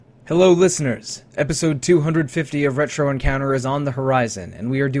Hello, listeners. Episode 250 of Retro Encounter is on the horizon,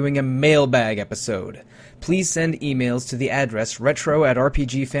 and we are doing a mailbag episode. Please send emails to the address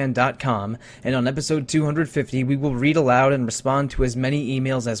retro@rpgfan.com, and on episode 250 we will read aloud and respond to as many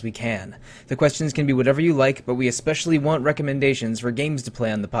emails as we can. The questions can be whatever you like, but we especially want recommendations for games to play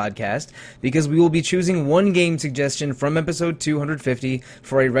on the podcast, because we will be choosing one game suggestion from episode 250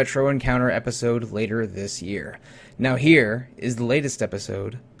 for a Retro Encounter episode later this year. Now here is the latest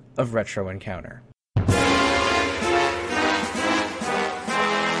episode of Retro Encounter.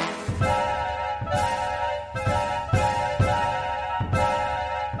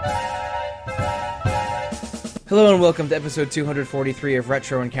 Hello and welcome to episode 243 of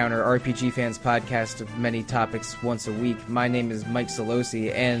Retro Encounter, RPG Fans podcast of many topics once a week. My name is Mike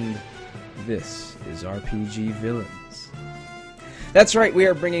Solosi, and this is RPG Villains. That's right, we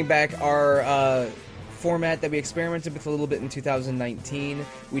are bringing back our format that we experimented with a little bit in 2019.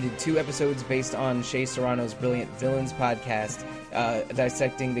 We did 2 episodes based on Shea Serrano's Brilliant Villains podcast,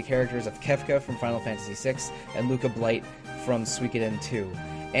 dissecting the characters of Kefka from Final Fantasy VI and Luca Blight from Suikoden 2.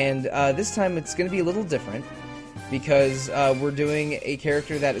 And this time it's going to be a little different, because we're doing a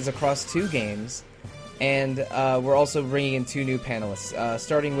character that is across 2 games, and we're also bringing in 2 new panelists,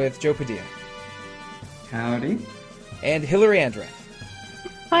 starting with Joe Padilla. Howdy. And Hillary Andreff.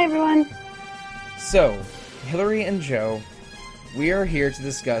 Hi, everyone. So, Hillary and Joe, we are here to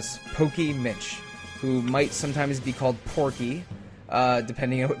discuss Pokey Mitch, who might sometimes be called Porky,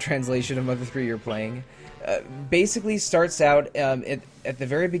 depending on what translation of Mother 3 you're playing. Basically starts out at the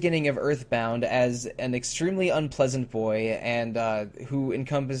very beginning of Earthbound as an extremely unpleasant boy, and who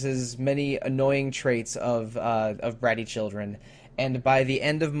encompasses many annoying traits of bratty children. And by the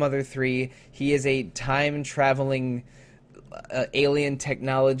end of Mother 3, he is a time-traveling alien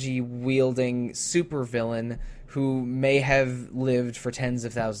technology-wielding supervillain who may have lived for tens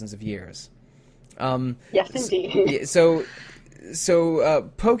of thousands of years. Yes, indeed. So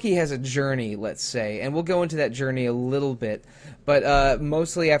Pokey has a journey, let's say, and we'll go into that journey a little bit. But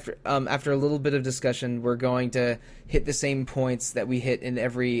mostly after a little bit of discussion, we're going to hit the same points that we hit in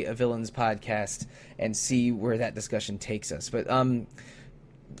every Villains podcast and see where that discussion takes us. But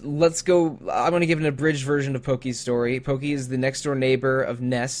let's go. I'm going to give an abridged version of Pokey's story. Pokey is the next-door neighbor of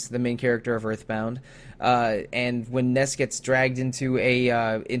Ness, the main character of Earthbound. And when Ness gets dragged into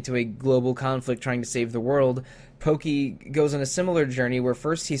a global conflict trying to save the world, Pokey goes on a similar journey where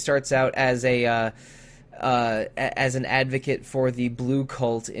first he starts out as an advocate for the Blue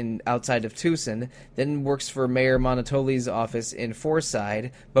Cult outside of Tucson, then works for Mayor Monotoli's office in Fourside,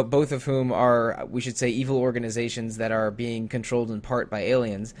 but both of whom are, we should say, evil organizations that are being controlled in part by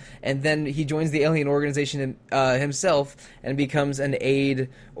aliens. And then he joins the alien organization himself and becomes an aide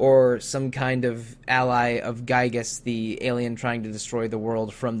or some kind of ally of Gygas, the alien trying to destroy the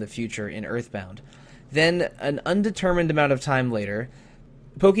world from the future in Earthbound. Then, an undetermined amount of time later,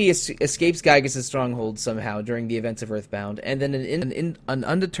 Pokey escapes Gygas' stronghold somehow during the events of Earthbound, and then an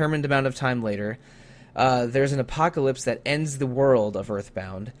undetermined amount of time later, there's an apocalypse that ends the world of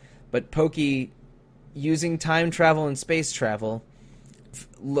Earthbound, but Pokey, using time travel and space travel,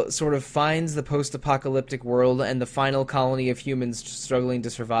 sort of finds the post-apocalyptic world and the final colony of humans struggling to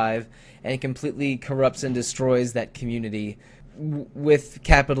survive, and completely corrupts and destroys that community with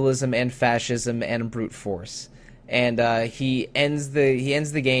capitalism and fascism and brute force. And he ends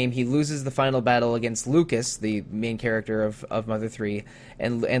the game. He loses the final battle against Lucas, the main character of Mother 3,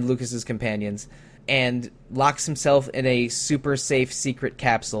 and Lucas's companions, and locks himself in a super safe secret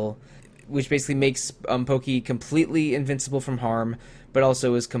capsule, which basically makes Pokey completely invincible from harm, but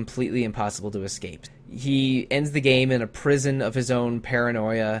also is completely impossible to escape. He ends the game in a prison of his own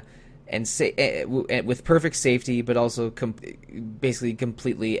paranoia, and with perfect safety, but also basically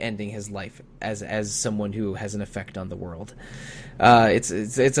completely ending his life as someone who has an effect on the world. It's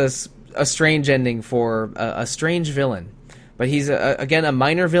a strange ending for a strange villain, but he's again a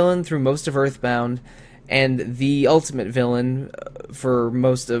minor villain through most of Earthbound, and the ultimate villain for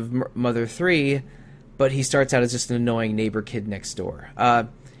most of Mother 3. But he starts out as just an annoying neighbor kid next door.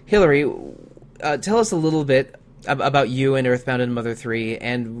 Hillary, tell us a little bit about you and Earthbound and Mother 3,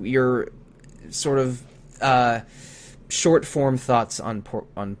 and your sort of short-form thoughts on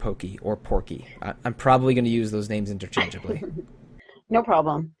Pokey, or Porky. I'm probably going to use those names interchangeably. No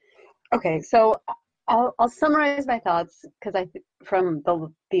problem. Okay, so I'll summarize my thoughts from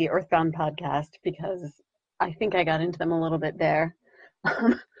the Earthbound podcast, because I think I got into them a little bit there.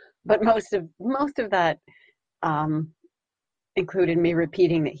 But most of that included me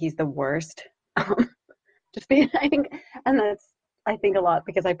repeating that he's the worst. I think a lot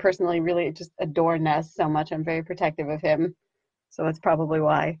because I personally really just adore Ness so much. I'm very protective of him. so that's probably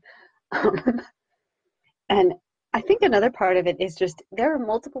why. And I think another part of it is just there are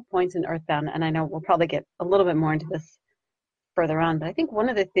multiple points in Earthbound, and I know we'll probably get a little bit more into this further on, but I think one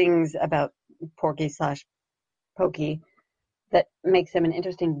of the things about Porky slash Pokey that makes him an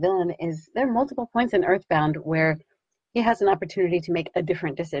interesting villain is there are multiple points in Earthbound where he has an opportunity to make a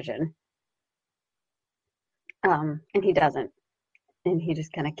different decision. And he doesn't. And he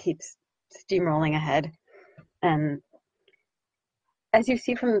just kind of keeps steamrolling ahead. And as you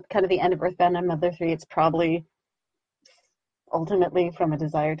see from kind of the end of Earthbound and Mother 3, it's probably ultimately from a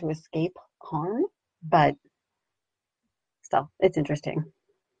desire to escape harm, but still, it's interesting.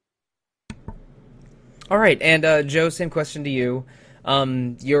 All right, and Joe, same question to you.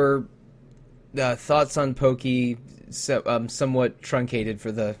 Your thoughts on Pokey, somewhat truncated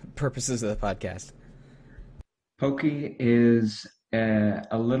for the purposes of the podcast. Pokey is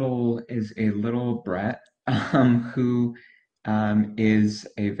a little brat who is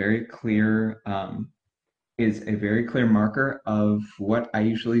a very clear marker of what I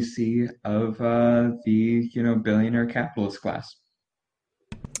usually see of the billionaire capitalist class.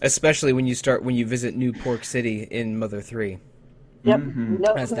 Especially when you visit New Pork City in Mother 3. Yep. Mm-hmm.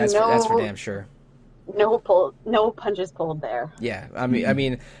 That's for damn sure. No punches pulled there. Yeah, I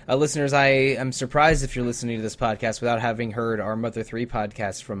mean, listeners, I am surprised if you're listening to this podcast without having heard our Mother 3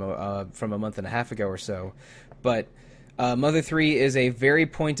 podcast from a month and a half ago or so. But Mother 3 is a very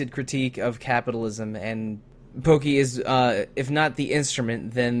pointed critique of capitalism, and Pokey is, if not the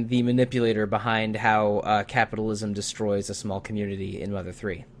instrument, then the manipulator behind how capitalism destroys a small community in Mother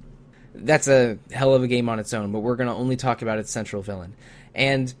 3. That's a hell of a game on its own, but we're going to only talk about its central villain.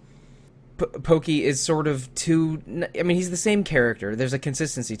 And Pokey is sort of he's the same character. There's a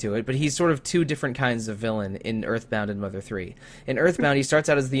consistency to it, but he's sort of two different kinds of villain in Earthbound and Mother 3. In Earthbound, he starts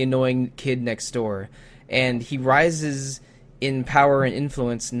out as the annoying kid next door, and he rises in power and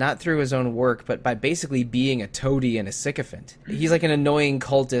influence not through his own work, but by basically being a toady and a sycophant. He's like an annoying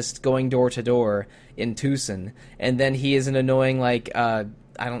cultist going door to door in Tucson, and then he is an annoying,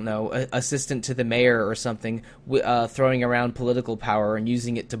 assistant to the mayor or something, throwing around political power and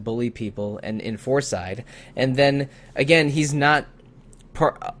using it to bully people and in Foreside. And then, again, he's not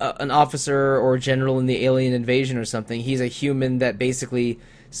an officer or general in the alien invasion or something. He's a human that basically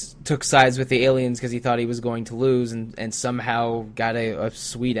took sides with the aliens because he thought he was going to lose, and somehow got a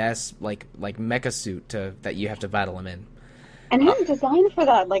sweet ass like mecha suit that you have to battle him in. And his design for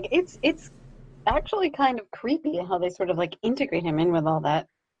that, it's actually kind of creepy how they sort of integrate him in with all that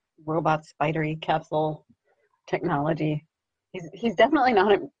robot spidery capsule technology. He's definitely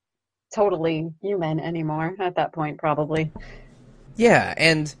not totally human anymore at that point, probably. Yeah,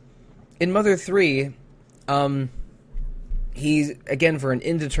 and in Mother 3, he's, again, for an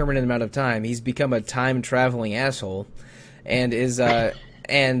indeterminate amount of time, he's become a time-traveling asshole, and is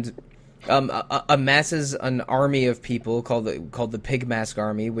amasses an army of people called the Pig Mask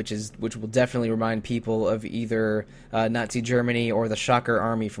Army, which will definitely remind people of either Nazi Germany or the Shocker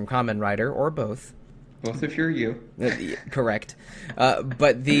Army from Kamen Rider, or both. Both if you're you. Correct.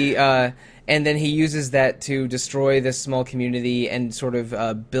 And then he uses that to destroy this small community and sort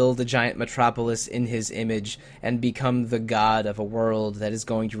of build a giant metropolis in his image and become the god of a world that is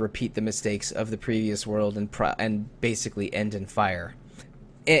going to repeat the mistakes of the previous world and basically end in fire.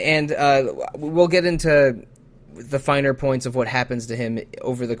 And we'll get into the finer points of what happens to him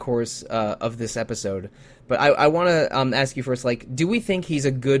over the course of this episode. But I want to ask you first, do we think he's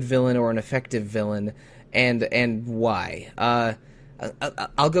a good villain or an effective villain, and why?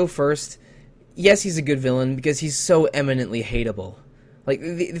 I'll go first. Yes, he's a good villain because he's so eminently hateable.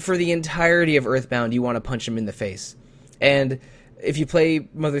 For the entirety of Earthbound, you want to punch him in the face. And if you play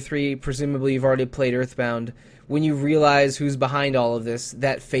Mother 3, presumably you've already played Earthbound. When you realize who's behind all of this,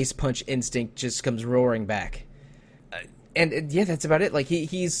 that face punch instinct just comes roaring back. And yeah, that's about it.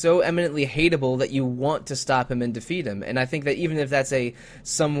 He's so eminently hateable that you want to stop him and defeat him. And I think that even if that's a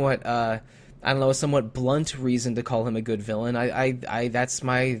somewhat, somewhat blunt reason to call him a good villain, that's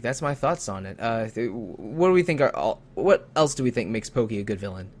my thoughts on it. What do we think? What else do we think makes Pokey a good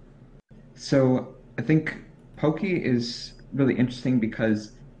villain? So I think Pokey is really interesting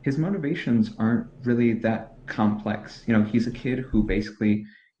because his motivations aren't really that complex. He's a kid who basically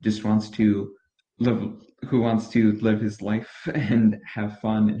just wants to live his life and have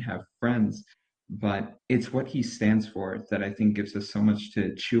fun and have friends. But it's what he stands for that I think gives us so much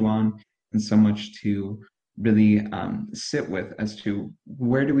to chew on and so much to really sit with as to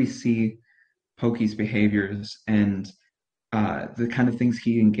where do we see Pokey's behaviors and the kind of things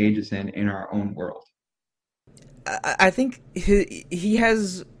he engages in our own world. I think he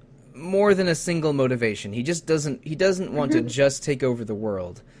has more than a single motivation. He doesn't want to just take over the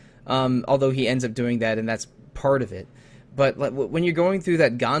world. Although he ends up doing that, and that's part of it. But when you're going through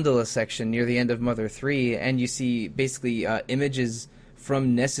that gondola section near the end of Mother 3, and you see basically images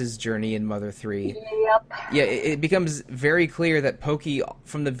from Ness's journey in Mother 3, Yep. yeah, it becomes very clear that Pokey,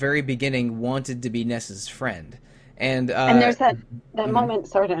 from the very beginning, wanted to be Ness's friend. And there's that moment,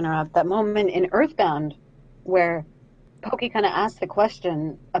 sorry to interrupt, that moment in Earthbound where Pokey kind of asks the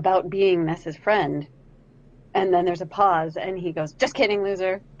question about being Ness's friend, and then there's a pause, and he goes, "Just kidding,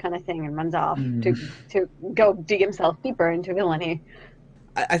 loser," kind of thing, and runs off to go dig himself deeper into villainy.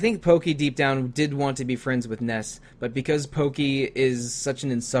 I think Pokey deep down did want to be friends with Ness, but because Pokey is such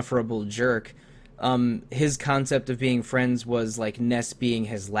an insufferable jerk, his concept of being friends was like Ness being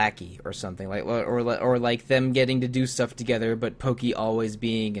his lackey or something, or like them getting to do stuff together, but Pokey always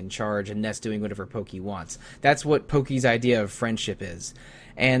being in charge and Ness doing whatever Pokey wants. That's what Pokey's idea of friendship is,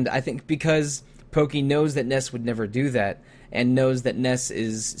 and I think because Pokey knows that Ness would never do that, and knows that Ness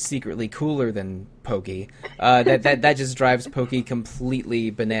is secretly cooler than Pokey, that just drives Pokey completely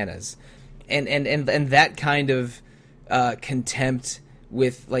bananas, and that kind of contempt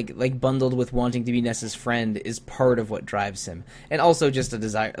with like bundled with wanting to be Ness's friend is part of what drives him, and also just a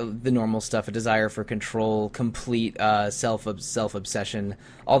desire, the normal stuff, a desire for control, complete self obsession,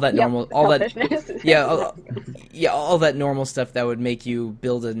 all that normal, all that all that normal stuff that would make you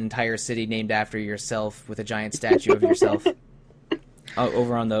build an entire city named after yourself with a giant statue of yourself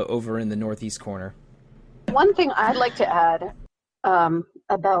over in the northeast corner. One thing I'd like to add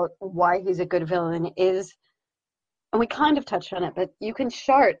about why he's a good villain is, and we kind of touched on it, but you can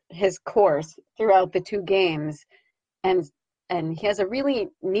chart his course throughout the two games, and he has a really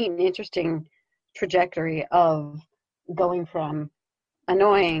neat and interesting trajectory of going from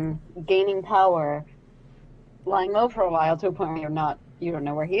annoying, gaining power, lying low for a while to a point where you don't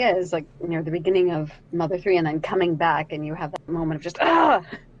know where he is, like near the beginning of Mother 3, and then coming back, and you have that moment of just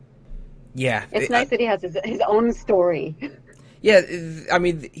Yeah, it's nice that he has his own story. Yeah, I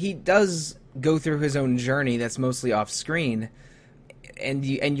mean, he does go through his own journey that's mostly off screen, and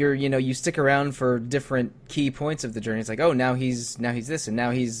you stick around for different key points of the journey. It's like, oh, now he's this, and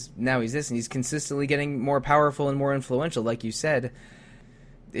now he's this, and he's consistently getting more powerful and more influential, like you said.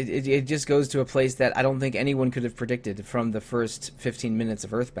 It just goes to a place that I don't think anyone could have predicted from the first 15 minutes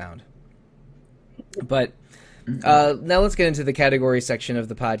of Earthbound. But now let's get into the category section of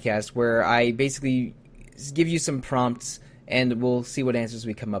the podcast, where I basically give you some prompts and we'll see what answers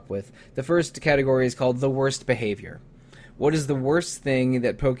we come up with. The first category is called the worst behavior. What is the worst thing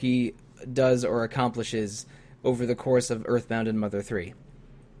that Pokey does or accomplishes over the course of Earthbound and Mother 3?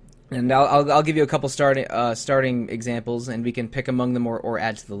 And I'll give you a couple starting examples, and we can pick among them or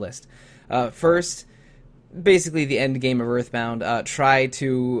add to the list. First, basically the end game of Earthbound. Try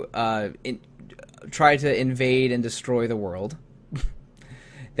to invade and destroy the world.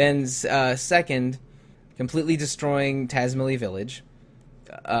 Then second, completely destroying Tazmily Village,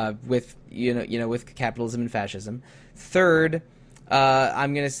 with with capitalism and fascism. Third,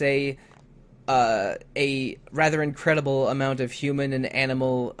 I'm going to say a rather incredible amount of human and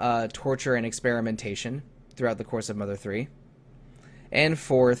animal torture and experimentation throughout the course of Mother 3. And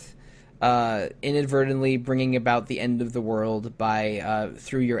fourth, inadvertently bringing about the end of the world by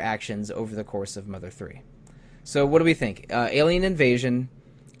through your actions over the course of Mother 3. So what do we think? Alien invasion,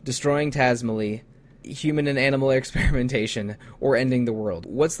 destroying Tazmily, human and animal experimentation, or ending the world.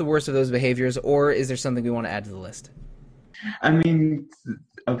 What's the worst of those behaviors, or is there something we want to add to the list? I mean,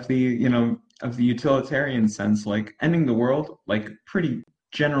 of the utilitarian sense, like ending the world, like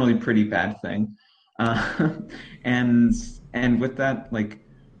generally pretty bad thing, and with that, like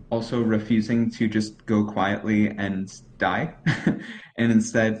also refusing to just go quietly and die, and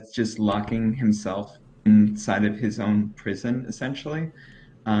instead just locking himself inside of his own prison, essentially.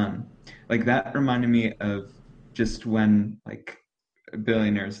 Like that reminded me of just when like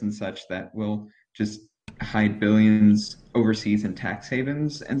billionaires and such that will just hide billions overseas in tax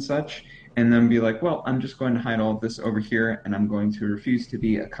havens and such, and then be like, well, I'm just going to hide all of this over here, and I'm going to refuse to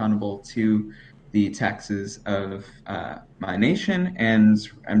be accountable to the taxes of my nation, and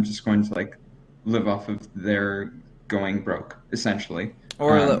I'm just going to like live off of their going broke, essentially.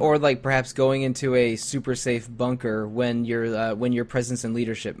 Or like perhaps going into a super safe bunker when your presence and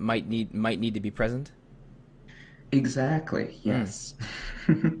leadership might need to be present. Exactly. Yes.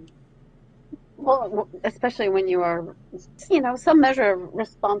 Well, especially when you are, some measure of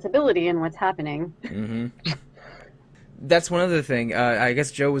responsibility in what's happening. Mm-hmm. That's one other thing. I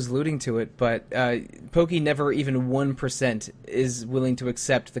guess Joe was alluding to it, but Pokey never even 1% is willing to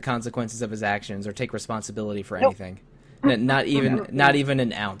accept the consequences of his actions or take responsibility for anything. Not even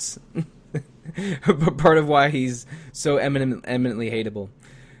an ounce. But part of why he's so eminently hateable.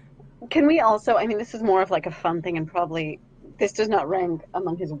 Can we also, I mean, this is more of like a fun thing, and probably this does not rank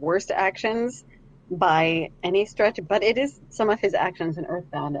among his worst actions by any stretch, but it is some of his actions in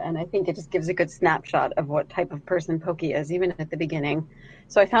Earthbound, and I think it just gives a good snapshot of what type of person Pokey is, even at the beginning.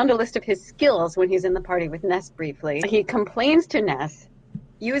 So I found a list of his skills when he's in the party with Ness briefly. He complains to Ness,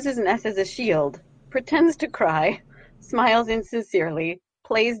 uses Ness as a shield, pretends to cry, smiles insincerely,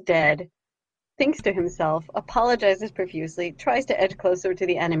 plays dead, thinks to himself, apologizes profusely, tries to edge closer to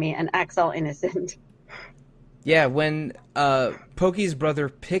the enemy, and acts all innocent. Yeah, when Pokey's brother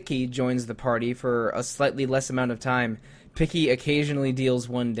Picky joins the party for a slightly less amount of time, Picky occasionally deals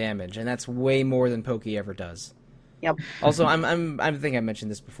 1 damage, and that's way more than Pokey ever does. Yep. Also, I think I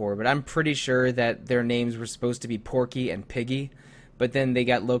mentioned this before, but I'm pretty sure that their names were supposed to be Porky and Piggy, but then they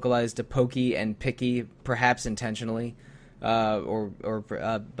got localized to Pokey and Picky, perhaps intentionally,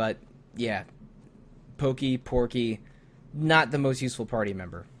 but yeah, Pokey, Porky, not the most useful party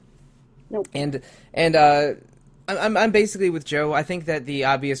member. Nope. And I'm basically with Joe. I think that the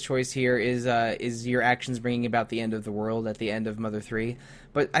obvious choice here is your actions bringing about the end of the world at the end of Mother 3.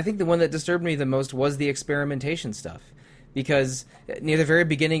 But I think the one that disturbed me the most was the experimentation stuff. Because near the very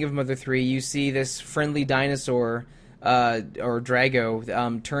beginning of Mother 3, you see this friendly dinosaur, or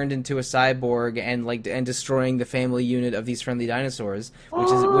Drago, turned into a cyborg and destroying the family unit of these friendly dinosaurs,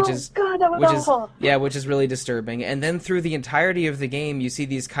 which is God, that was awful. which is really disturbing. And then through the entirety of the game, you see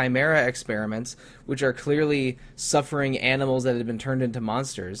these chimera experiments, which are clearly suffering animals that had been turned into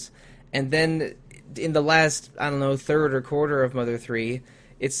monsters. And then in the last, I don't know, third or quarter of Mother 3,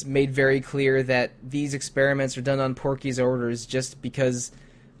 it's made very clear that these experiments are done on Porky's orders just because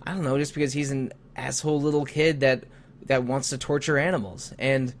he's an asshole little kid that wants to torture animals.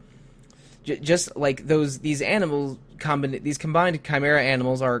 And just like these combined chimera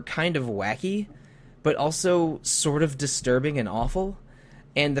animals are kind of wacky, but also sort of disturbing and awful.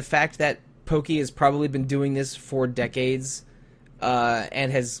 And the fact that Pokey has probably been doing this for decades,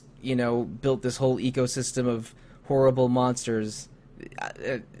 and has, built this whole ecosystem of horrible monsters,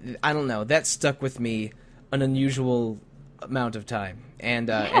 I don't know, that stuck with me an unusual amount of time.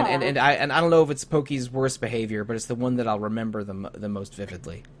 And I don't know if it's Pokey's worst behavior, but it's the one that I'll remember the most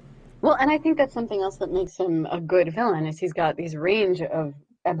vividly. Well, and I think that's something else that makes him a good villain, is he's got these range of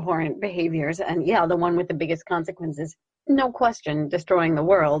abhorrent behaviors, and yeah, the one with the biggest consequences, no question, destroying the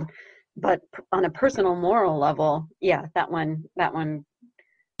world. But on a personal moral level, yeah, that one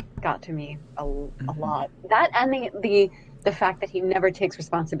got to me a lot. That and the fact that he never takes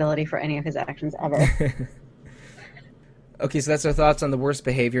responsibility for any of his actions ever. Okay, so that's our thoughts on the worst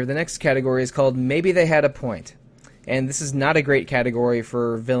behavior. The next category is called Maybe They Had a Point. And this is not a great category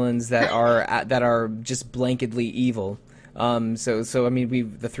for villains that are just blanketly evil. So I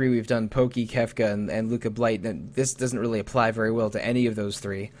mean, the three we've done, Pokey, Kefka, and Luca Blight, and this doesn't really apply very well to any of those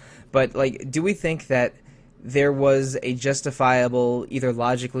three. But do we think that there was a justifiable, either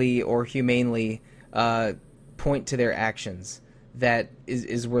logically or humanely, point to their actions that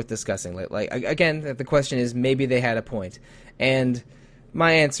is worth discussing? Again, the question is, maybe they had a point. And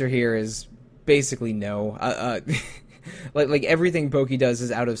my answer here is basically no. Everything Pokey does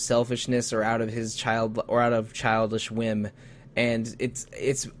is out of selfishness or out of childish whim, and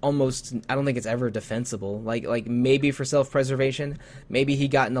it's almost, I don't think it's ever defensible. Maybe for self-preservation, maybe he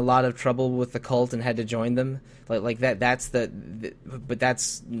got in a lot of trouble with the cult and had to join them. But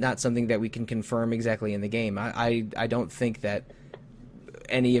that's not something that we can confirm exactly in the game. I don't think that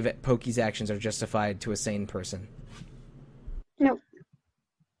any of Pokey's actions are justified to a sane person. No.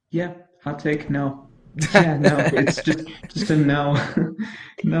 Yeah, hot take, no. Yeah, no, it's just a no.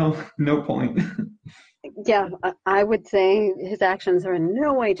 No point. Yeah, I would say his actions are in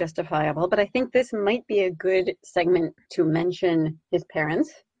no way justifiable, but I think this might be a good segment to mention his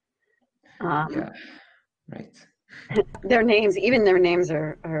parents. Yeah, right. Their names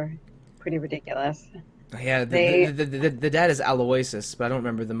are pretty ridiculous. Yeah, the dad is Aloysius, but I don't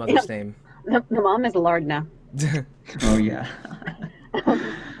remember the mother's name. The mom is Lardna. Oh, yeah.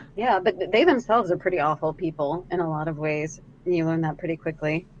 Yeah, but they themselves are pretty awful people in a lot of ways. You learn that pretty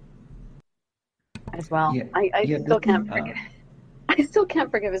quickly as well. Yeah, I still can't forgive. I still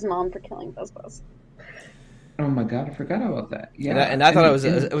can't forgive his mom for killing Busbus. Oh my god, I forgot about that. Yeah, and I thought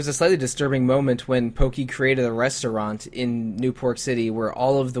it was a slightly disturbing moment when Pokey created a restaurant in Newport City where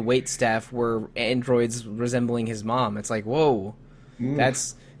all of the wait staff were androids resembling his mom. It's like, whoa,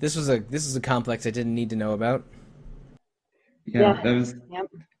 this was a complex I didn't need to know about. Yeah. That was. Yep.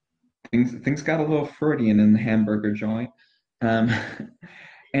 Things got a little Freudian in the hamburger joint. And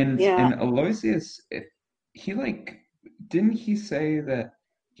Aloysius, he Didn't he say that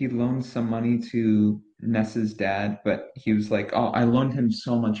he loaned some money to Ness's dad, but he was like, "Oh, I loaned him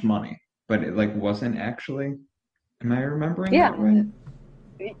so much money," but it like wasn't actually. Am I remembering Yeah, that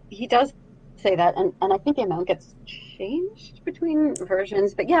right? he does say that, and I think the amount gets changed between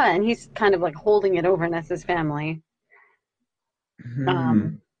versions. But yeah, and he's kind of like holding it over Ness's family. Hmm.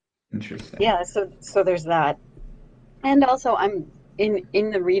 Um, Interesting. yeah, so there's that, and also I'm in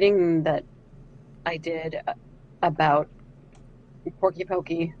the reading that I did about Porky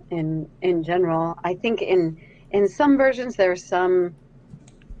Pokey in general. I think in some versions there's some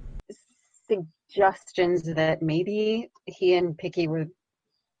suggestions that maybe he and Picky were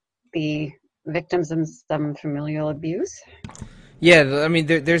the victims of some familial abuse. Yeah, I mean,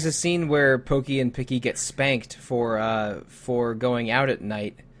 there's a scene where Pokey and Picky get spanked for going out at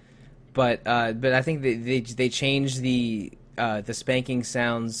night, but I think they changed the spanking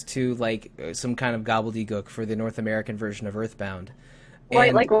sounds to like some kind of gobbledygook for the North American version of Earthbound, Right,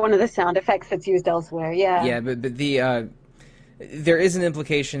 and like one of the sound effects that's used elsewhere. Yeah. yeah, but there is an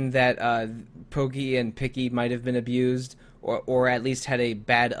implication that Pokey and Picky might have been abused, or at least had a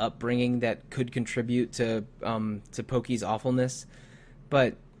bad upbringing that could contribute to Pokey's awfulness.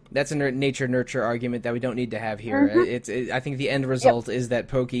 But that's a nature nurture argument that we don't need to have here. I think the end Yep. result is that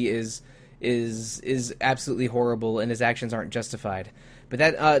Pokey is absolutely horrible and his actions aren't justified. But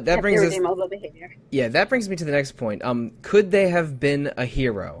that brings us Irredeemable behavior. yeah, that brings me to the next point. Could they have been a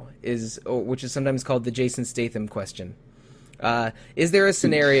hero? Which is sometimes called the Jason Statham question. Is there a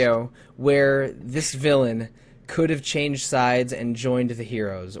scenario where this villain could have changed sides and joined the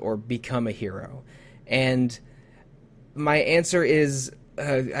heroes or become a hero? And my answer is,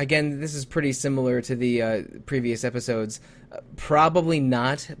 again, this is pretty similar to the previous episodes. Probably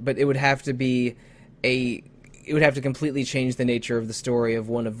not, but it would have to be it would have to completely change the nature of the story of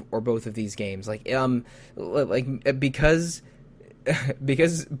one of or both of these games. Because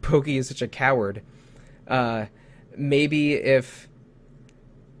because Pokey is such a coward. Maybe if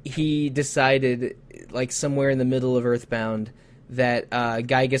he decided, like somewhere in the middle of Earthbound, that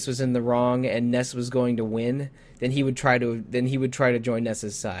Gygas was in the wrong and Ness was going to win, then he would try to join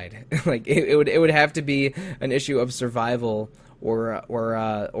Ness's side. Like it would have to be an issue of survival or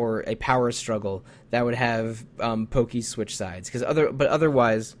a power struggle that would have Pokey switch sides. But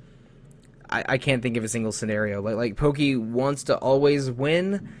otherwise, I can't think of a single scenario. Like Pokey wants to always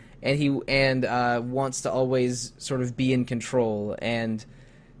win, and he wants to always sort of be in control, and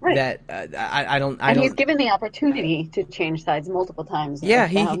Right. that I don't. And he's given the opportunity to change sides multiple times. Yeah,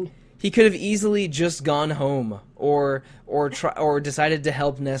 I've found. he could have easily just gone home or decided to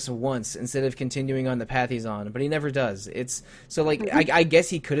help Ness once instead of continuing on the path he's on, but he never does. It's so like I guess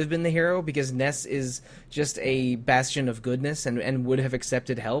he could have been the hero because Ness is just a bastion of goodness and would have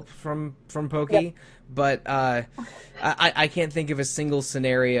accepted help from Pokey. Yep. But I can't think of a single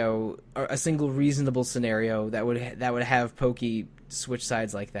scenario or a single reasonable scenario that would have Pokey switch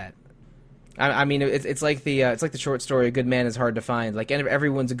sides like that. I mean, it's like the short story. A good man is hard to find. Like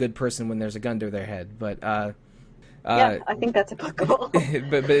everyone's a good person when there's a gun to their head, but Yeah, I think that's applicable.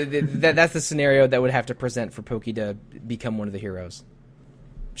 but that's the scenario that would have to present for Pokey to become one of the heroes.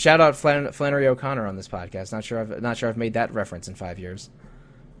 Shout out Flannery O'Connor on this podcast. Not sure I've made that reference in 5 years.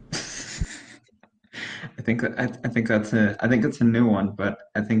 I think that's a new one, but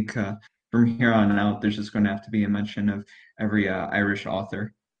I think from here on out, there's just going to have to be a mention of every Irish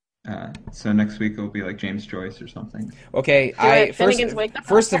author. So next week it'll be like James Joyce or something. Okay, Finnegan's Wake.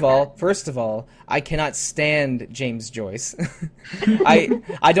 first of all, I cannot stand James Joyce. I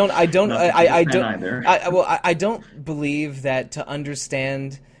don't Either. I don't believe that to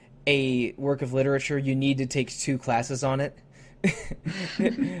understand a work of literature you need to take 2 classes on it.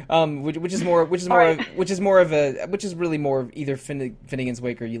 Which is really more of either Finnegan's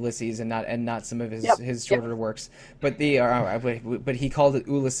Wake or Ulysses, and not some of his shorter works. But but he called it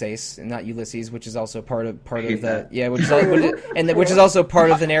Ulysses and not Ulysses, which is also part of which is also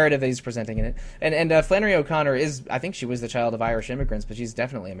part of the narrative that he's presenting in it. And Flannery O'Connor I think she was the child of Irish immigrants, but she's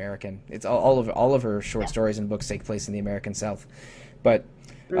definitely American. It's all of her short stories and books take place in the American South. But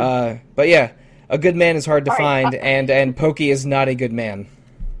yeah. A good man is hard to find, and Pokey is not a good man.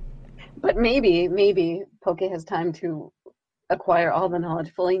 But maybe Pokey has time to acquire all the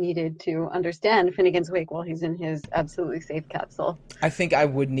knowledge fully needed to understand Finnegan's Wake while he's in his absolutely safe capsule. I think I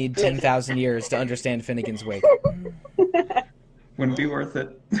would need 10,000 years to understand Finnegan's Wake. Wouldn't be worth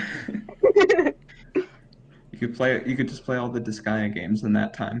it. You could just play all the Disgaea games in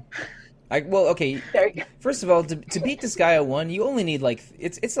that time. Okay. There you go. First of all, to beat Disgaea 1, you only need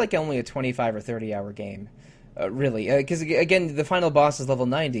it's like only a 25 or 30 hour game, really. Because again, the final boss is level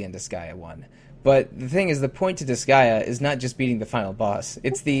 90 in Disgaea 1, But the thing is, the point to Disgaea is not just beating the final boss.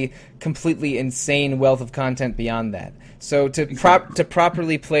 It's the completely insane wealth of content beyond that. So to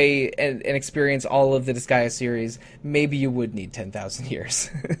properly play and experience all of the Disgaea series, maybe you would need 10,000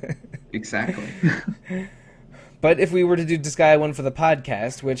 years. Exactly. But if we were to do Disgaea 1 for the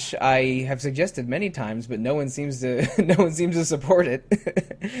podcast, which I have suggested many times, but no one seems to support it,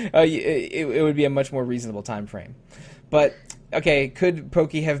 it would be a much more reasonable time frame. But okay, could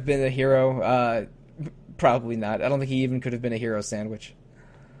Pokey have been a hero? Probably not. I don't think he even could have been a hero sandwich.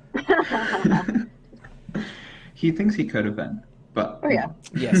 He thinks he could have been, but Oh yeah.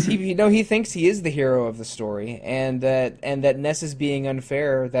 Yes, he thinks he is the hero of the story, and that Ness is being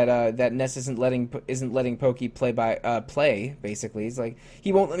unfair. That Ness isn't letting Pokey play. Basically, he's like,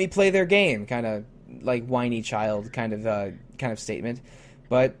 he won't let me play their game, kind of like whiny child kind of statement.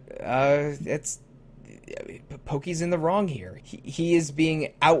 But it's Pokey's in the wrong here. He is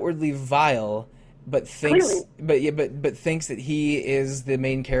being outwardly vile, but thinks thinks that he is the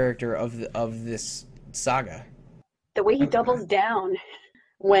main character of this saga. The way he doubles down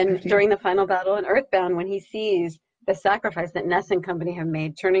during the final battle in Earthbound, when he sees the sacrifice that Ness and company have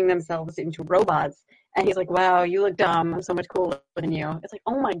made, turning themselves into robots, and he's like, "Wow, you look dumb. I'm so much cooler than you." It's like,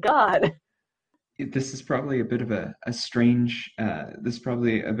 oh my god. This is probably a bit of a strange.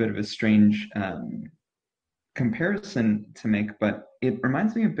 Comparison to make, but it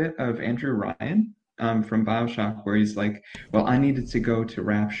reminds me a bit of Andrew Ryan from BioShock, where he's like, "Well, I needed to go to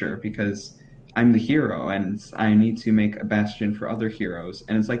Rapture because I'm the hero, and I need to make a bastion for other heroes."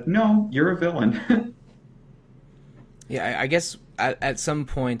 And it's like, no, you're a villain. Yeah, I guess at some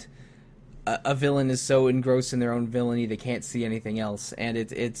point, a villain is so engrossed in their own villainy they can't see anything else, and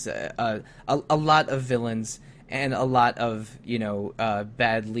it's a lot of villains and a lot of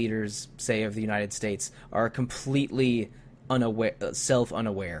bad leaders, say of the United States, are completely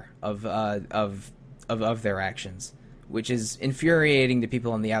self-unaware of their actions, which is infuriating to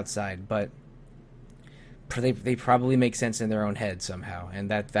people on the outside, but they probably make sense in their own head somehow,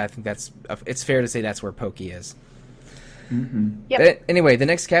 and I think it's fair to say that's where Pokey is. Mm-hmm. Yep. But anyway, the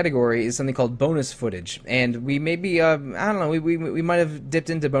next category is something called bonus footage, and we maybe I don't know, we might have dipped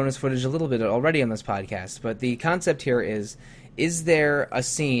into bonus footage a little bit already on this podcast, but the concept here is there a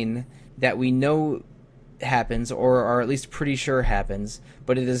scene that we know happens, or are at least pretty sure happens,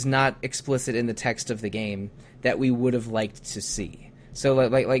 but it is not explicit in the text of the game, that we would have liked to see? So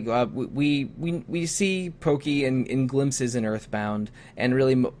we see Pokey in glimpses in Earthbound, and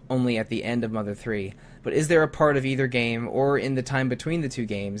really only at the end of Mother 3. But is there a part of either game, or in the time between the two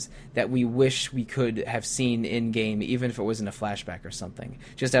games, that we wish we could have seen in game, even if it was in a flashback or something,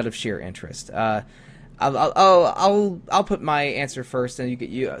 just out of sheer interest? I'll put my answer first,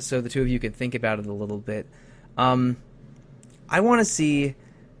 and so the two of you can think about it a little bit. I want to see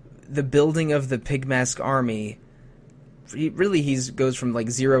the building of the Pigmask army. He goes from like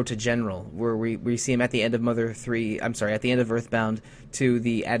 0 to general, where we see him at the end of at the end of Earthbound, to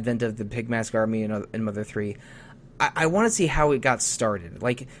the advent of the Pigmask army in Mother 3. I want to see how it got started.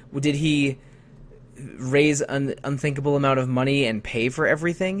 Like, did he raise an unthinkable amount of money and pay for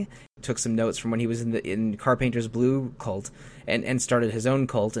everything? Took some notes from when he was in Carpenter's Blue cult and started his own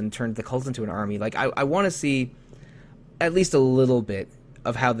cult and turned the cult into an army. Like, I want to see at least a little bit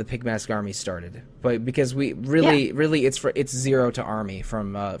of how the Pigmask army started, but because we really it's 0 to army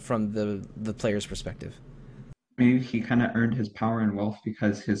from the player's perspective. Maybe he kind of earned his power and wealth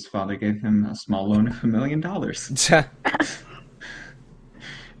because his father gave him a small loan of $1 million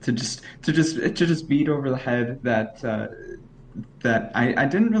to just beat over the head that I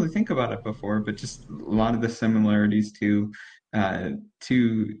didn't really think about it before, but just a lot of the similarities to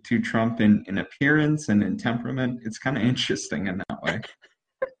Trump in appearance and in temperament. It's kind of interesting in that way.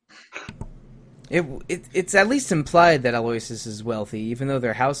 It's at least implied that Aloysius is wealthy, even though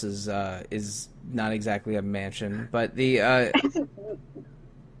their house is not exactly a mansion. But the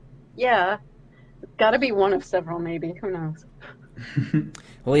yeah, it's got to be one of several, maybe. Who knows?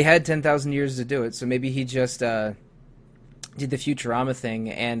 Well, he had 10,000 years to do it, so maybe he just did the Futurama thing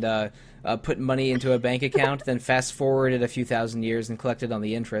and put money into a bank account, then fast forwarded a few thousand years and collected on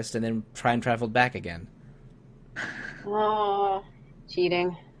the interest, and then traveled back again. Oh,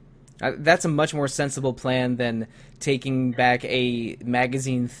 cheating. That's a much more sensible plan than taking back a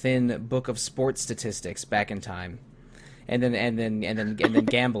magazine-thin book of sports statistics back in time, and then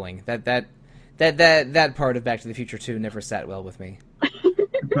gambling. That part of Back to the Future 2 never sat well with me.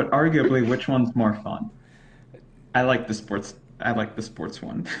 But arguably, which one's more fun? I like the sports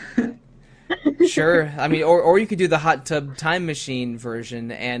one. Sure. I mean, or you could do the hot tub time machine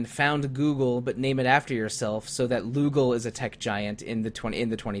version and found Google, but name it after yourself, so that Lugal is a tech giant in the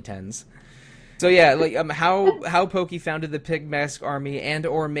 2010s. So yeah, like how Pokey founded the Pig Mask Army and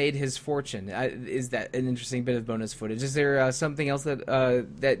or made his fortune is that an interesting bit of bonus footage? Is there something else that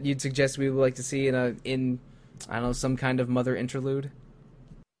that you'd suggest we would like to see in I don't know, some kind of mother interlude?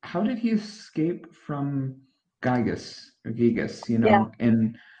 How did he escape from Gygus or Gigas? Yeah.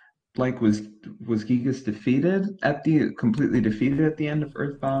 And like was Gigas completely defeated at the end of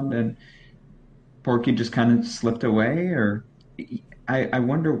Earthbound, and Porky just kind of slipped away, or I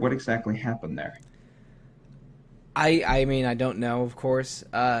wonder what exactly happened there. I mean, I don't know, of course.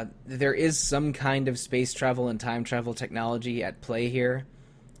 There is some kind of space travel and time travel technology at play here,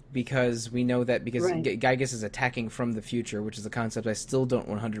 because we know that because Right. Gygus is attacking from the future, which is a concept I still don't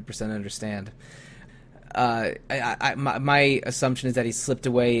 100% understand. My assumption is that he slipped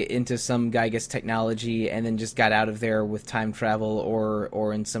away into some Gygus technology and then just got out of there with time travel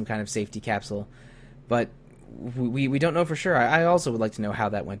or in some kind of safety capsule. But we don't know for sure. I also would like to know how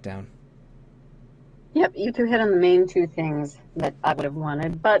that went down. Yep, you two hit on the main two things that I would have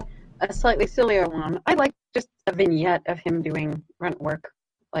wanted, but a slightly sillier one. I like just a vignette of him doing grunt work,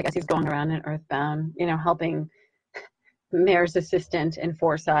 like as he's going around in Earthbound, helping Mayor's assistant in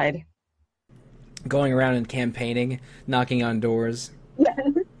Forside. Going around and campaigning, knocking on doors. Yeah.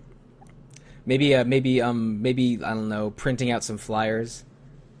 Maybe I don't know, printing out some flyers.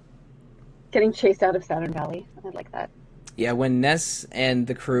 Getting chased out of Saturn Valley. I like that. Yeah, when Ness and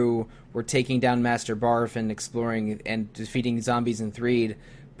the crew were taking down Master Barf and exploring and defeating zombies in Threed,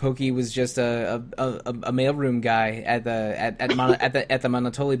 Pokey was just a mailroom guy at the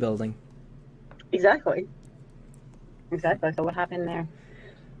Monotoli building. Exactly. So what happened there?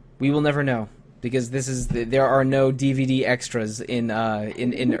 We will never know, because there are no DVD extras in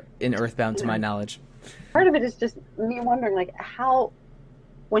Earthbound to my knowledge. Part of it is just me wondering, like, how,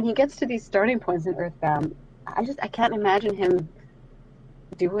 when he gets to these starting points in Earthbound, I can't imagine him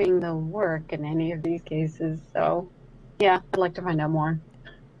doing the work in any of these cases. So, yeah, I'd like to find out more.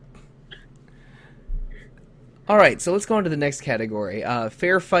 All right, so let's go on to the next category: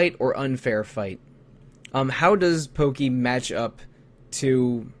 fair fight or unfair fight. How does Pokey match up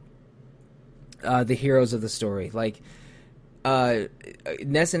to the heroes of the story? Like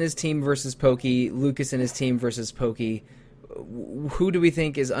Ness and his team versus Pokey, Lucas and his team versus Pokey. Who do we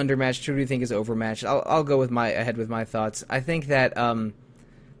think is undermatched? Who do we think is overmatched? I'll go ahead with my thoughts. I think that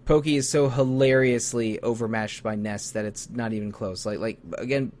Pokey is so hilariously overmatched by Ness that it's not even close. Like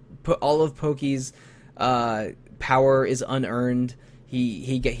again, all of Pokey's power is unearned.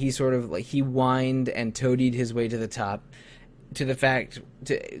 He sort of like he whined and toadied his way to the top. And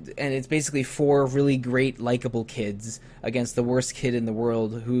it's basically four really great, likable kids against the worst kid in the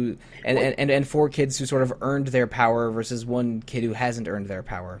world, and four kids who sort of earned their power versus one kid who hasn't earned their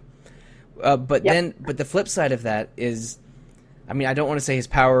power. But the flip side of that is, I mean, I don't want to say his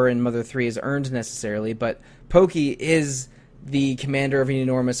power in Mother 3 is earned necessarily, but Pokey is the commander of an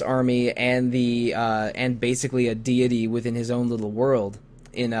enormous army and basically a deity within his own little world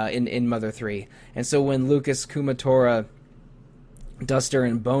in Mother 3. And so when Lucas, Kumatora, Duster,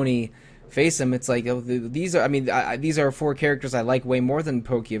 and Boney face him, it's like, these are four characters I like way more than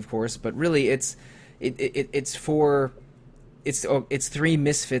Pokey, of course, but really it's three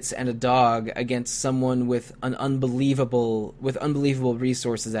misfits and a dog against someone with unbelievable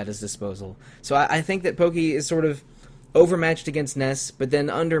resources at his disposal. So I think that Pokey is sort of overmatched against Ness, but then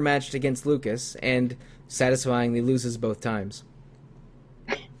undermatched against Lucas, and satisfyingly loses both times.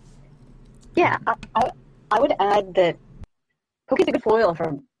 Yeah, I would add that Pokey's a good foil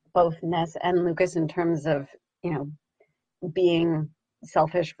for both Ness and Lucas in terms of, being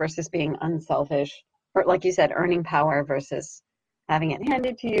selfish versus being unselfish, or like you said, earning power versus having it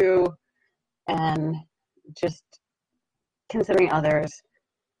handed to you, and just considering others,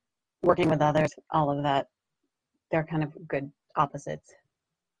 working with others, all of that. They're kind of good opposites.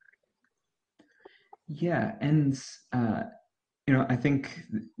 Yeah, and I think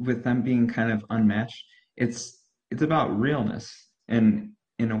with them being kind of unmatched, it's about realness in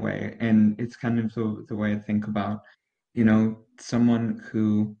a way, and it's kind of the way I think about someone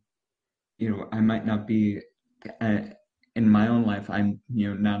who I might not be in my own life. I'm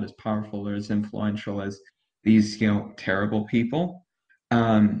not as powerful or as influential as these terrible people,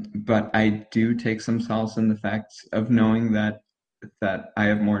 but I do take some solace in the fact of knowing that I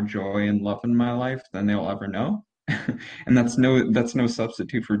have more joy and love in my life than they'll ever know. And that's no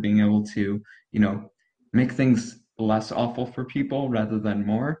substitute for being able to make things less awful for people rather than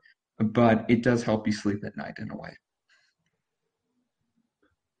more, but it does help you sleep at night in a way.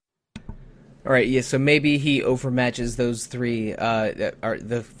 All right, yeah. So maybe he overmatches those three that are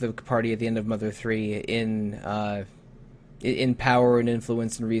the party at the end of Mother 3 in in power and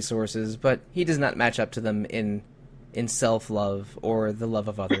influence and resources, but he does not match up to them in self-love or the love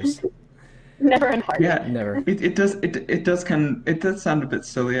of others. Never in heart. Yeah, Never. it does sound a bit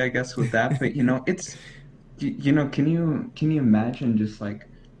silly, I guess, with that, but it's can you imagine just like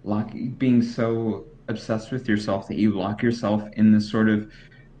being so obsessed with yourself that you lock yourself in this sort of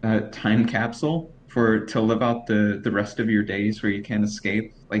time capsule to live out the rest of your days where you can't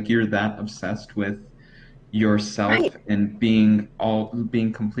escape? Like you're that obsessed with yourself Right. and being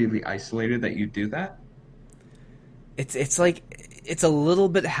completely isolated that you do that? It's like it's a little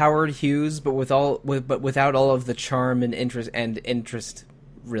bit Howard Hughes, but but without all of the charm and interest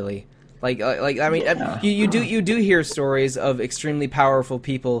really. I mean, Yeah. you do hear stories of extremely powerful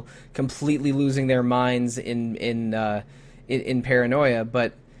people completely losing their minds in paranoia,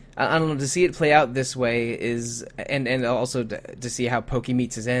 but I don't know, to see it play out this way is and also to see how Pokey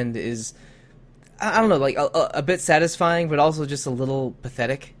meets his end is, I don't know, like a bit satisfying, but also just a little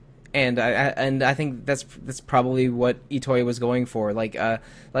pathetic. And I think that's probably what Itoi was going for. Like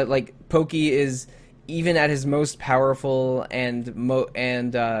Pokey is, even at his most powerful and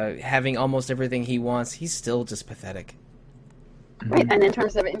having almost everything he wants, he's still just pathetic. Right, and in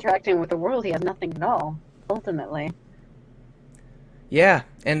terms of interacting with the world, he has nothing at all, ultimately. Yeah,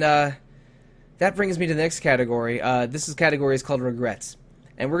 and that brings me to the next category. This category is called regrets,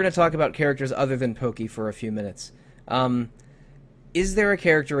 and we're going to talk about characters other than Pokey for a few minutes. Is there a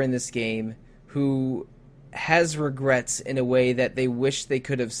character in this game who has regrets in a way that they wish they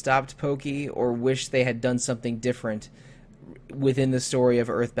could have stopped Pokey or wish they had done something different within the story of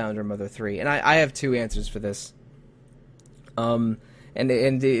Earthbound or Mother 3? And I have two answers for this. And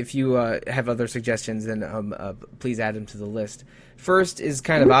if you have other suggestions, then please add them to the list. First is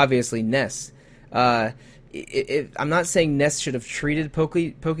kind of obviously Ness. I'm not saying Ness should have treated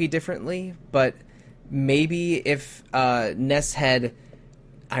Pokey differently, but maybe if Ness had,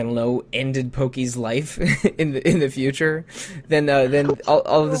 I don't know, ended Pokey's life in the future, then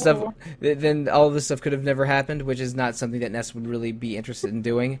all of the stuff could have never happened, which is not something that Ness would really be interested in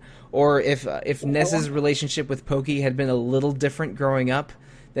doing. Or if Ness's relationship with Pokey had been a little different growing up,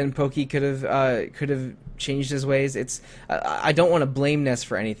 then Pokey could have changed his ways. I don't want to blame Ness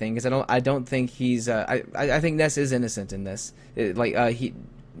for anything, because I don't think he's I think Ness is innocent in this.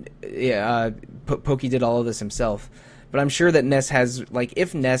 Pokey did all of this himself, but I'm sure that Ness has, like,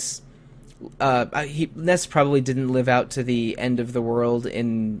 if Ness probably didn't live out to the end of the world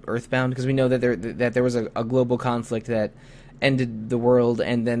in Earthbound, because we know that there was a global conflict that ended the world,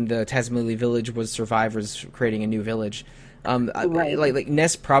 and then the Tazmily village was survivors creating a new village. Right. Like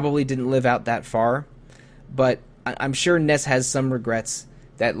Ness probably didn't live out that far, but I'm sure Ness has some regrets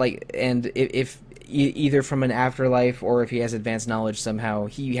that, like, and if either from an afterlife or if he has advanced knowledge somehow,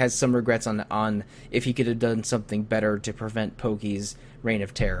 he has some regrets on if he could have done something better to prevent Pokey's reign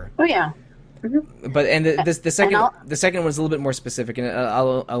of terror. Oh yeah. Mm-hmm. But the second one's a little bit more specific, and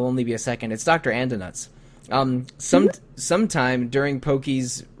I'll only be a second. It's Dr. Andonuts. Sometime during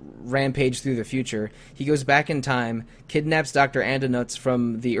Pokey's rampage through the future, he goes back in time, kidnaps Dr. Andonuts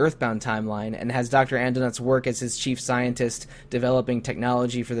from the Earthbound timeline, and has Dr. Andonuts work as his chief scientist, developing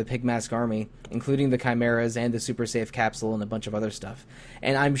technology for the Pigmask army, including the chimeras and the super safe capsule and a bunch of other stuff.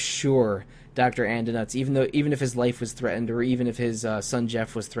 And I'm sure Dr. Andonuts, even if his life was threatened, or even if his son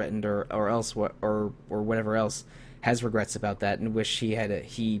Jeff was threatened, or whatever else, has regrets about that and wish he had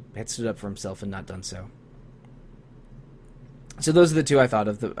stood up for himself and not done so. So those are the two I thought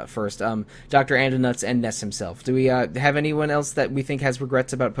of first. Dr. Andonuts and Ness himself. Do we have anyone else that we think has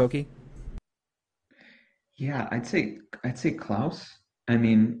regrets about Pokey? Yeah, I'd say Klaus. I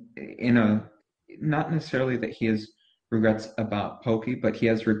mean, not necessarily that he has regrets about Pokey, but he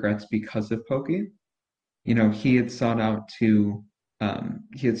has regrets because of Pokey. He had sought out to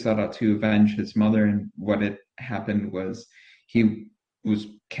avenge his mother, and what had happened was he was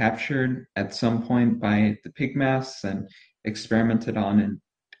captured at some point by the Pigmasks and experimented on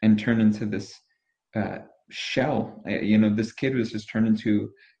and turned into this shell. This kid was just turned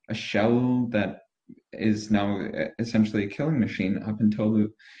into a shell that is now essentially a killing machine up until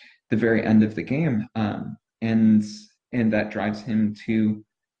the very end of the game, and that drives him to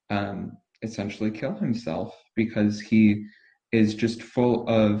essentially kill himself, because he is just full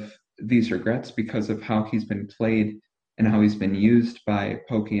of these regrets because of how he's been played and how he's been used by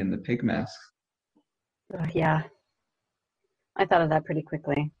Pokey and the Pigmasks. Yeah, I thought of that pretty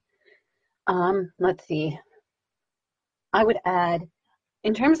quickly. Let's see. I would add,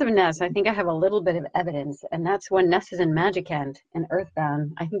 in terms of Ness, I think I have a little bit of evidence, and that's when Ness is in Magicant in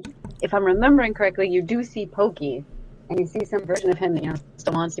Earthbound. I think, if I'm remembering correctly, you do see Pokey, and you see some version of him that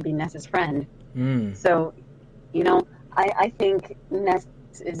still wants to be Ness's friend. Mm. So, I think Ness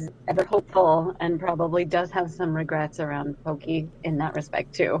is ever hopeful and probably does have some regrets around Pokey in that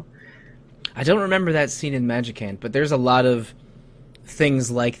respect too. I don't remember that scene in Magicant, but there's a lot of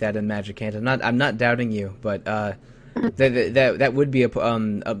things like that in Magicant. I'm not doubting you, but that would be a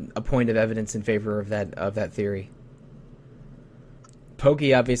point of evidence in favor of that theory.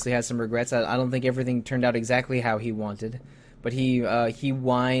 Pokey obviously has some regrets. I don't think everything turned out exactly how he wanted, but he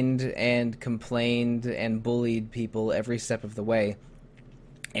whined and complained and bullied people every step of the way.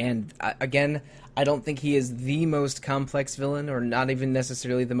 And again, I don't think he is the most complex villain, or not even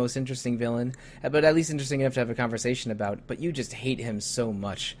necessarily the most interesting villain, but at least interesting enough to have a conversation about. But you just hate him so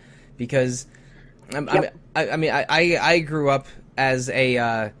much because, I grew up as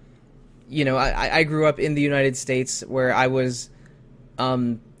a, I grew up in the United States where I was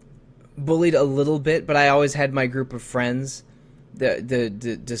bullied a little bit, but I always had my group of friends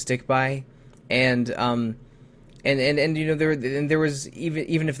to stick by, and there was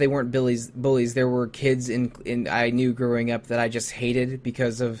even if they weren't bullies, there were kids in I knew growing up that I just hated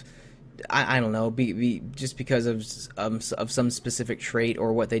because of I don't know, just because of some specific trait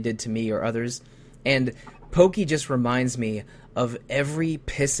or what they did to me or others. And Pokey just reminds me of every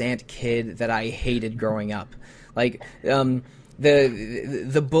pissant kid that I hated growing up, like the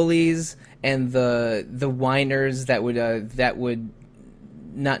bullies and the whiners that would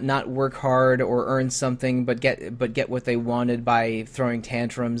not work hard or earn something, but get what they wanted by throwing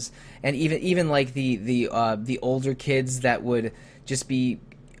tantrums, and even like the older kids that would just be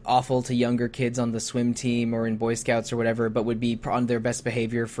awful to younger kids on the swim team or in Boy Scouts or whatever, but would be on their best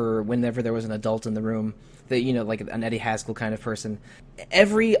behavior for whenever there was an adult in the room. Like an Eddie Haskell kind of person.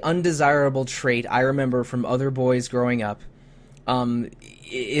 Every undesirable trait I remember from other boys growing up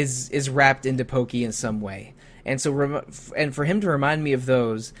is wrapped into Pokey in some way. And so, and for him to remind me of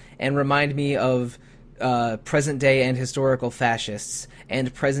those, and remind me of present day and historical fascists,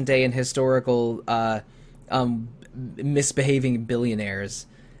 and present day and historical misbehaving billionaires,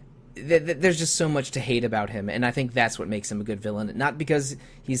 there's just so much to hate about him, and I think that's what makes him a good villain. Not because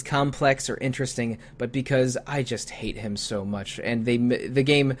he's complex or interesting, but because I just hate him so much, and the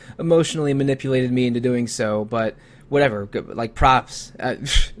game emotionally manipulated me into doing so. But whatever, like props,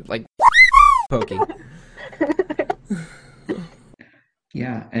 like Pokey.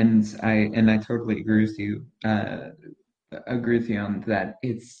 Yeah, and I totally agree with you. Agree with you on that.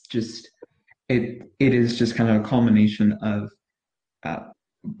 It's just it is just kind of a culmination of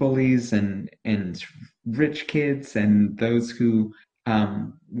bullies and rich kids and those who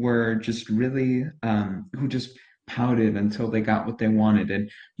were just really who just pouted until they got what they wanted,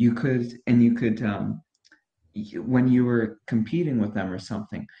 and you could when you were competing with them or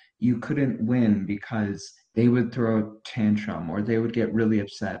something, you couldn't win because they would throw a tantrum or they would get really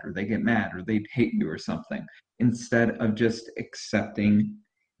upset or they get mad or they'd hate you or something, instead of just accepting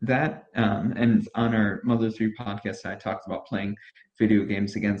that. And on our Mother 3 podcast, I talked about playing video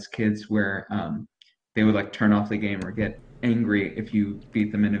games against kids where they would like turn off the game or get angry if you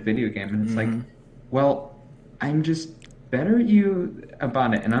beat them in a video game. And it's like, well, I'm just better at you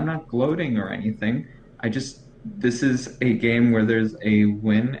about it, and I'm not gloating or anything. This is a game where there's a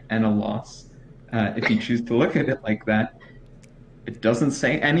win and a loss. If you choose to look at it like that, it doesn't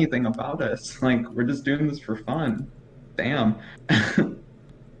say anything about us. Like, we're just doing this for fun. Damn.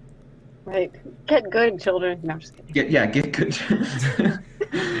 Right. Get good, children. No, I'm just kidding. Get good.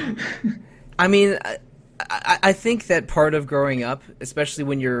 I mean, I think that part of growing up, especially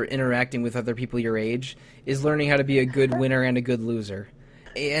when you're interacting with other people your age, is learning how to be a good winner and a good loser.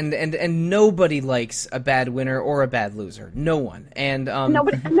 And nobody likes a bad winner or a bad loser. No one. And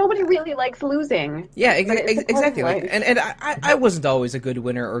nobody really likes losing. Yeah, exactly. Like, and I wasn't always a good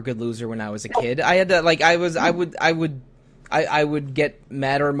winner or good loser when I was a kid. I had to I would get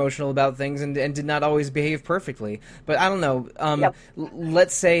mad or emotional about things and did not always behave perfectly. But I don't know.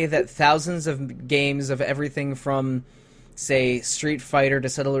 Let's say that thousands of games of everything from, say, Street Fighter to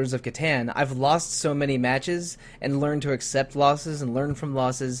Settlers of Catan, I've lost so many matches and learned to accept losses and learn from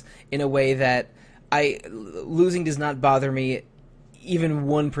losses in a way that losing does not bother me even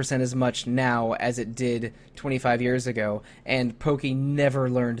 1% as much now as it did 25 years ago, and Pokey never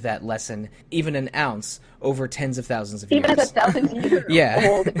learned that lesson, even an ounce, over tens of thousands of years. Even as a 1,000-year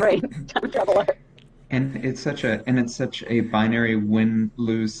old, right, time traveler. And it's such a binary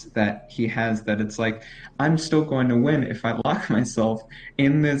win-lose that he has, that it's like, I'm still going to win if I lock myself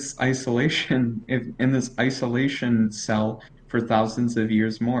in this isolation cell for thousands of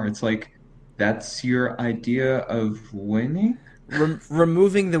years more. It's like, that's your idea of winning?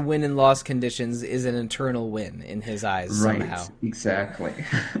 Removing the win and loss conditions is an internal win in his eyes, somehow. Right, exactly.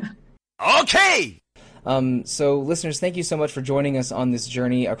 Okay! So, listeners, thank you so much for joining us on this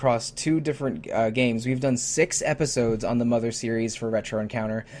journey across 2 different games. We've done 6 episodes on the Mother series for Retro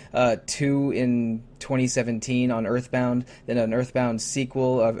Encounter, 2 in 2017 on Earthbound, then an Earthbound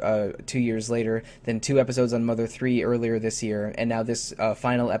sequel 2 years later, then 2 episodes on Mother 3 earlier this year, and now this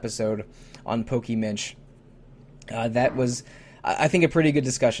final episode on Pokeminch. That was, I think, a pretty good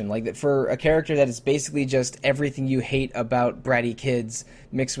discussion. Like, for a character that is basically just everything you hate about bratty kids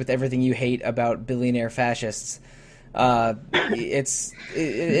mixed with everything you hate about billionaire fascists. It's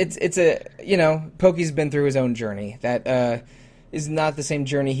a, you know, Pokey's been through his own journey. That is not the same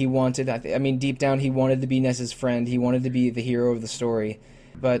journey he wanted. I mean, deep down, he wanted to be Ness's friend. He wanted to be the hero of the story,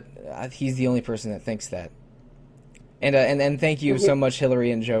 but he's the only person that thinks that. And thank you so much,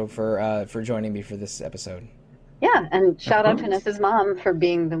 Hillary and Joe, for joining me for this episode. Yeah, and shout out to Ness's mom for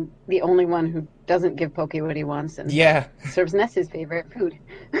being the only one who doesn't give Pokey what he wants and serves Ness's favorite food.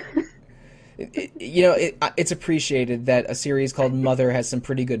 It's appreciated that a series called Mother has some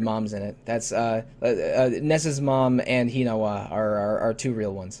pretty good moms in it. That's Ness's mom and Hinawa are 2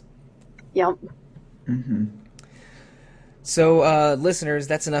 real ones. Yep. Mm-hmm. So, listeners,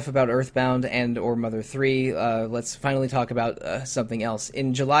 that's enough about Earthbound and or Mother 3. Let's finally talk about something else.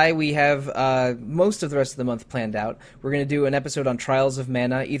 In July, we have most of the rest of the month planned out. We're going to do an episode on Trials of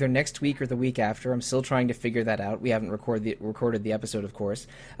Mana either next week or the week after. I'm still trying to figure that out. We haven't recorded the episode, of course,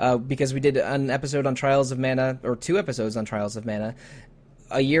 because we did an episode on Trials of Mana, or 2 episodes on Trials of Mana,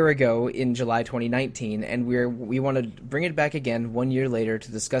 a year ago in July 2019, and we want to bring it back again 1 year later to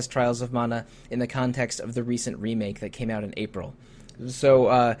discuss Trials of Mana in the context of the recent remake that came out in April.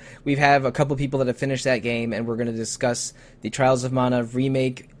 So we have a couple people that have finished that game, and we're going to discuss the Trials of Mana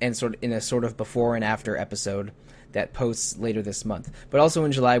remake and in a sort of before and after episode that posts later this month. But also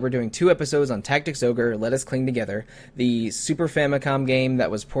in July, we're doing 2 episodes on Tactics Ogre, Let Us Cling Together, the Super Famicom game that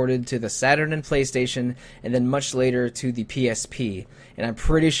was ported to the Saturn and PlayStation, and then much later to the PSP. And I'm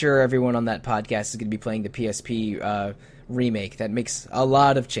pretty sure everyone on that podcast is going to be playing the PSP remake. That makes a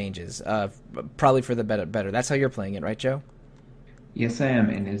lot of changes, probably for the better. That's how you're playing it, right, Joe? Yes, I am,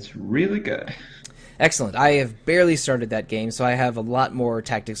 and it's really good. Excellent. I have barely started that game, so I have a lot more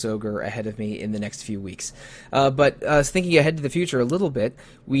Tactics Ogre ahead of me in the next few weeks. But thinking ahead to the future a little bit,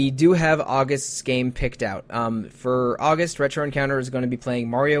 we do have August's game picked out. For August, Retro Encounter is going to be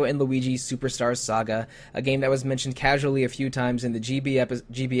playing Mario & Luigi Superstar Saga, a game that was mentioned casually a few times in the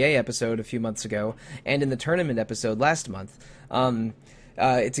GBA episode a few months ago, and in the tournament episode last month.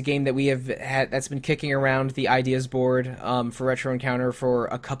 It's a game that we have had that's been kicking around the ideas board for Retro Encounter for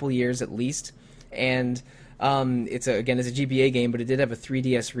a couple years at least. And it's a GBA game, but it did have a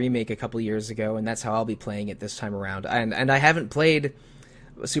 3DS remake a couple years ago, and that's how I'll be playing it this time around. And I haven't played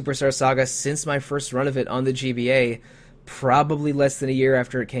Superstar Saga since my first run of it on the GBA, probably less than a year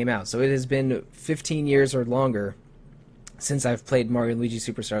after it came out. So it has been 15 years or longer since I've played Mario & Luigi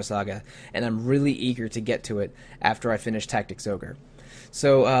Superstar Saga, and I'm really eager to get to it after I finish Tactics Ogre.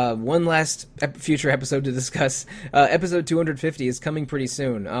 So one last future episode to discuss. Episode 250 is coming pretty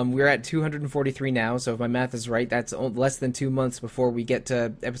soon. We're at 243 now, so if my math is right, that's less than 2 months before we get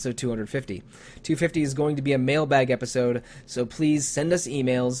to episode 250. 250 is going to be a mailbag episode, so please send us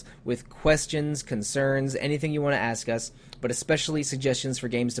emails with questions, concerns, anything you want to ask us, but especially suggestions for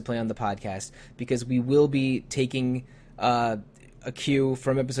games to play on the podcast, because we will be taking a cue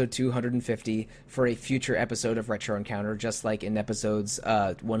from episode 250 for a future episode of Retro Encounter, just like in episodes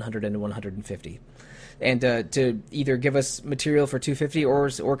 100 and 150. And to either give us material for 250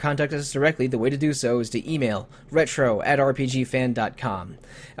 or contact us directly, the way to do so is to email retro@rpgfan.com.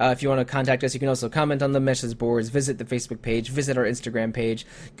 If you want to contact us, you can also comment on the message boards, visit the Facebook page, visit our Instagram page,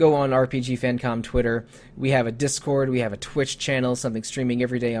 go on RPG Fancom Twitter. We have a Discord, we have a Twitch channel, something streaming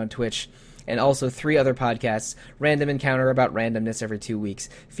every day on Twitch. And also 3 other podcasts: Random Encounter about randomness every 2 weeks,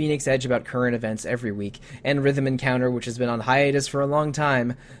 Phoenix Edge about current events every week, and Rhythm Encounter, which has been on hiatus for a long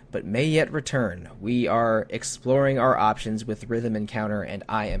time, but may yet return. We are exploring our options with Rhythm Encounter, and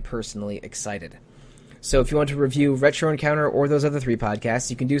I am personally excited. So if you want to review Retro Encounter or those other 3 podcasts,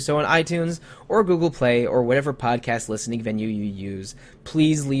 you can do so on iTunes or Google Play or whatever podcast listening venue you use.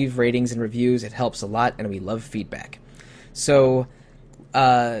 Please leave ratings and reviews. It helps a lot, and we love feedback. So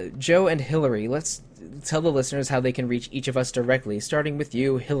Joe and Hillary, let's tell the listeners how they can reach each of us directly, starting with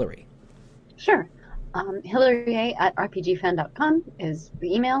you, Hillary. Sure. Hillary@rpgfan.com is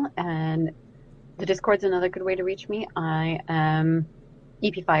the email, and the Discord's another good way to reach me. I am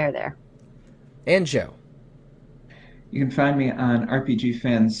EPFire there. And Joe. You can find me on RPG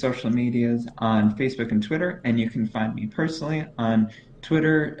Fan's social medias on Facebook and Twitter, and you can find me personally on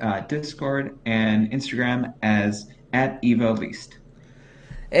Twitter, Discord, and Instagram as @EvoLeast.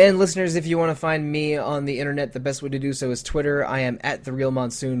 And listeners, if you want to find me on the internet, the best way to do so is Twitter. I am at The Real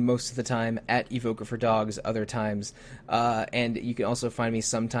Monsoon most of the time, at Evoker for Dogs other times. And you can also find me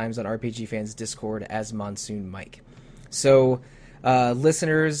sometimes on RPG Fans Discord as Monsoon Mike. So,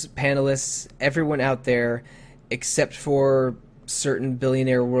 listeners, panelists, everyone out there, except for certain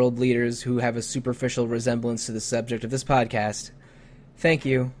billionaire world leaders who have a superficial resemblance to the subject of this podcast, thank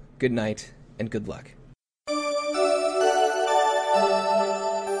you, good night, and good luck.